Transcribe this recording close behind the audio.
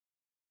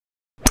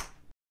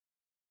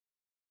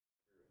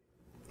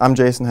I'm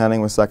Jason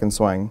Henning with Second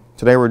Swing.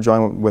 Today we're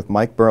joined with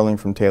Mike Berling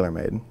from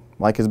TaylorMade.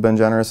 Mike has been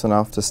generous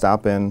enough to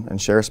stop in and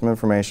share some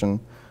information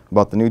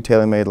about the new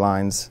TaylorMade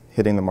lines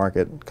hitting the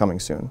market coming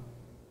soon.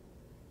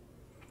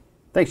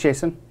 Thanks,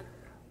 Jason.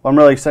 Well, I'm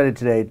really excited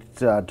today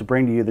to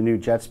bring to you the new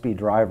JetSpeed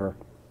Driver.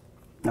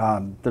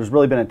 There's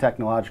really been a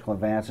technological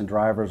advance in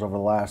drivers over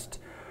the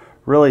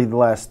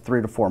last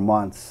 3 to 4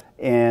 months,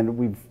 and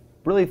we've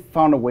really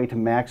found a way to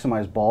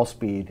maximize ball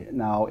speed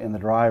now in the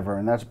driver,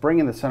 and that's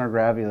bringing the center of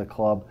gravity of the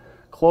club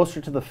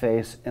closer to the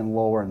face and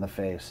lower in the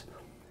face.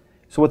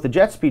 So with the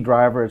JetSpeed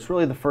Driver, it's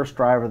really the first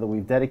driver that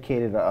we've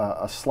dedicated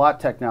a slot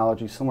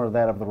technology similar to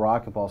that of the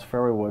rocket balls,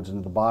 fairway woods,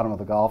 into the bottom of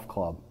the golf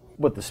club.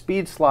 What the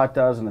speed slot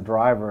does in the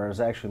driver is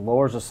actually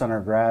lowers the center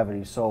of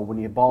gravity, so when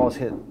your ball is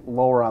hit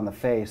lower on the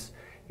face,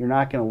 you're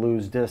not going to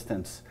lose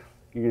distance.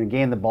 You're going to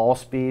gain the ball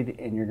speed,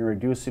 and you're going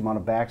to reduce the amount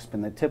of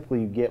backspin that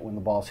typically you get when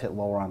the ball's hit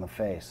lower on the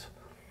face.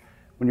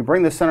 When you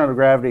bring the center of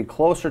gravity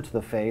closer to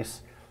the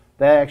face,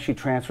 that actually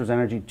transfers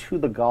energy to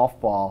the golf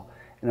ball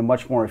in a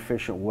much more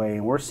efficient way,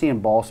 and we're seeing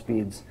ball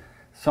speeds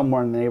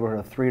somewhere in the neighborhood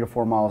of 3 to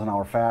 4 miles an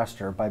hour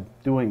faster by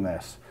doing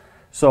this.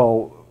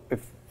 So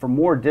for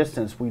more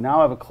distance, we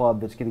now have a club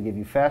that's going to give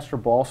you faster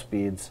ball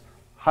speeds,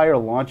 higher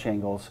launch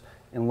angles,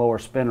 and lower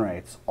spin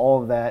rates.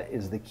 All of that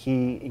is the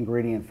key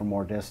ingredient for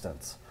more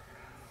distance.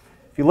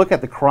 If you look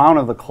at the crown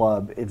of the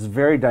club, it's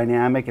very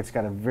dynamic. It's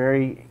got a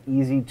very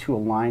easy to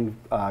align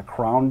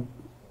crown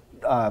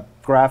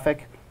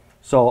graphic.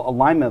 So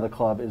alignment of the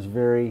club is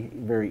very,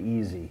 very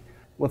easy.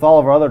 With all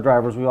of our other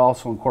drivers, we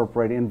also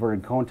incorporate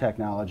inverted cone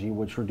technology,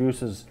 which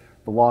reduces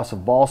the loss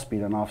of ball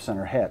speed on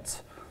off-center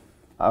hits.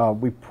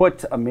 We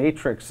put a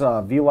Matrix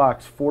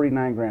V-Lox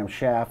 49-gram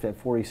shaft at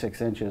 46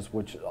 inches,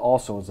 which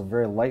also is a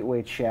very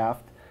lightweight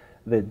shaft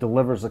that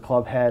delivers the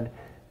club head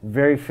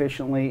very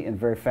efficiently and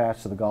very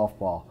fast to the golf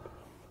ball.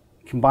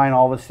 Combine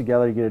all this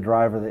together, you get a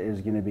driver that is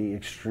going to be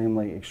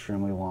extremely,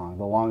 extremely long,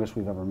 the longest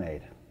we've ever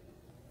made.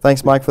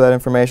 Thanks, Mike, for that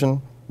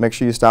information. Make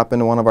sure you stop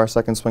into one of our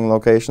Second Swing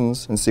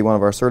locations and see one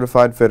of our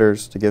certified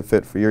fitters to get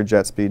fit for your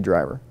JetSpeed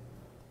driver.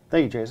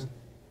 Thank you, Jason.